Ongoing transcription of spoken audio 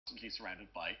constantly surrounded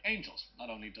by angels. Not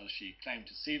only does she claim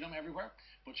to see them everywhere,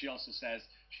 but she also says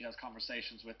she has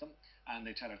conversations with them and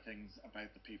they tell her things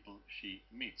about the people she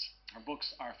meets. Her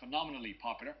books are phenomenally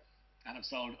popular and have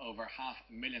sold over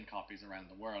 500,000 copies around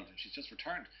the world. And she's just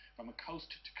returned from a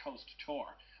coast-to-coast tour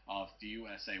of the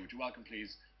USA. Would you welcome,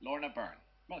 please, Lorna Byrne.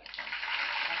 Welcome.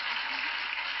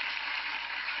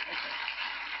 Okay.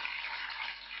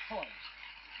 How are you?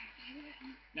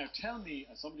 Now tell me,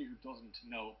 as somebody who doesn't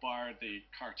know, bar the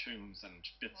cartoons and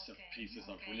bits of pieces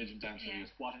of religion down through the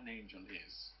years, what an angel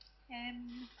is.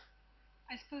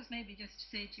 I suppose maybe just to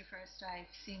say to you first,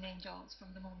 I've seen angels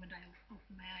from the moment I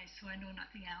opened my eyes, so I know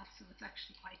nothing else, so it's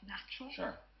actually quite natural.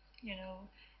 Sure. You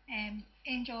know,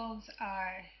 angels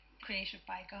are created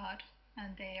by God,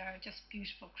 and they are just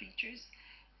beautiful creatures.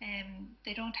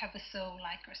 They don't have a soul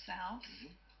like ourselves.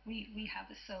 We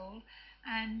have a soul,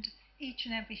 and each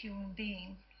and every human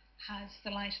being has the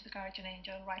light of the guardian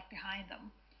angel right behind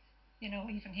them. You know,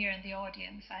 even here in the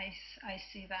audience, I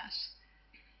see that.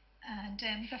 And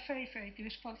they're very, very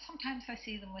beautiful. Sometimes I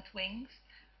see them with wings,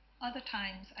 other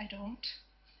times I don't.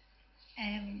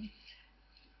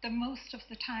 The most of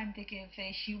the time they give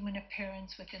a human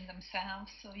appearance within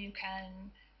themselves, so you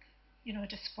can, you know,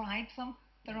 describe them.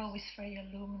 They're always very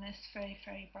luminous, very,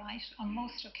 very bright on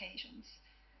most occasions,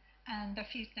 and their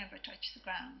feet never touch the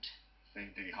ground.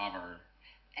 They hover?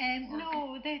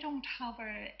 No, they don't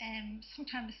hover.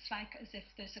 Sometimes it's like as if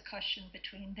there's a cushion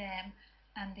between them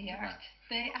and the earth.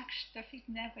 Their feet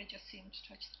never just seem to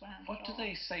touch the ground. What do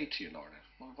they say to you, Lorna?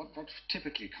 What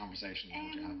typically conversations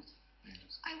would you have with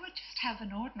angels? I would just have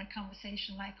an ordinary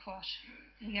conversation like what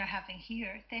we are having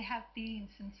here. They have been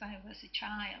since I was a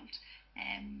child.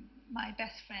 My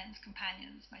best friends,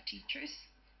 companions, my teachers.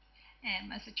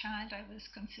 As a child, I was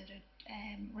considered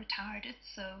retarded,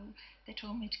 so they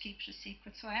told me to keep it a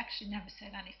secret. So I actually never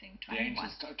said anything to anyone. The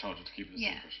angels told you to keep it a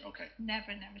secret. Okay.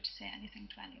 Never to say anything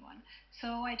to anyone.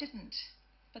 So I didn't.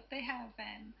 But they have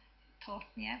taught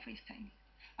me everything.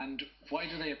 And why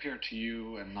do they appear to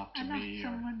you and not to me?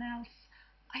 Not someone else.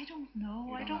 I don't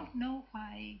know. I don't know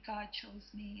why God chose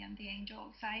me and the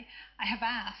angels. I have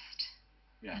asked,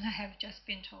 yes, and I have just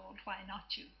been told, why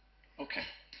not you? Okay.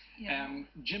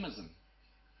 Jimison.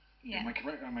 Yeah. Am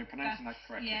I pronouncing that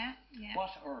correctly? Yeah. What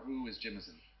or who is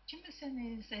Jimison?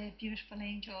 Jimison is a beautiful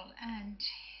angel, and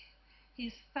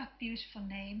he's that beautiful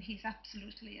name. He's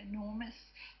absolutely enormous.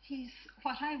 He's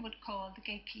what I would call the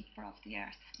gatekeeper of the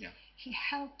earth. Yeah. He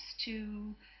helps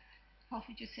to, what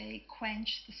would you say,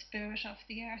 quench the spirit of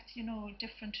the earth. You know,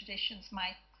 different traditions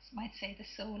might say the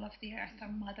soul of the earth or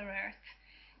Mother Earth.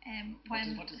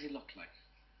 What does he look like?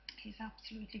 He's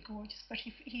absolutely gorgeous, but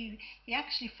he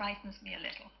actually frightens me a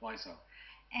little. Why so?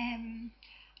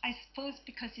 I suppose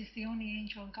because he's the only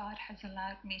angel God has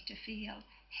allowed me to feel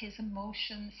his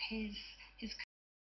emotions, his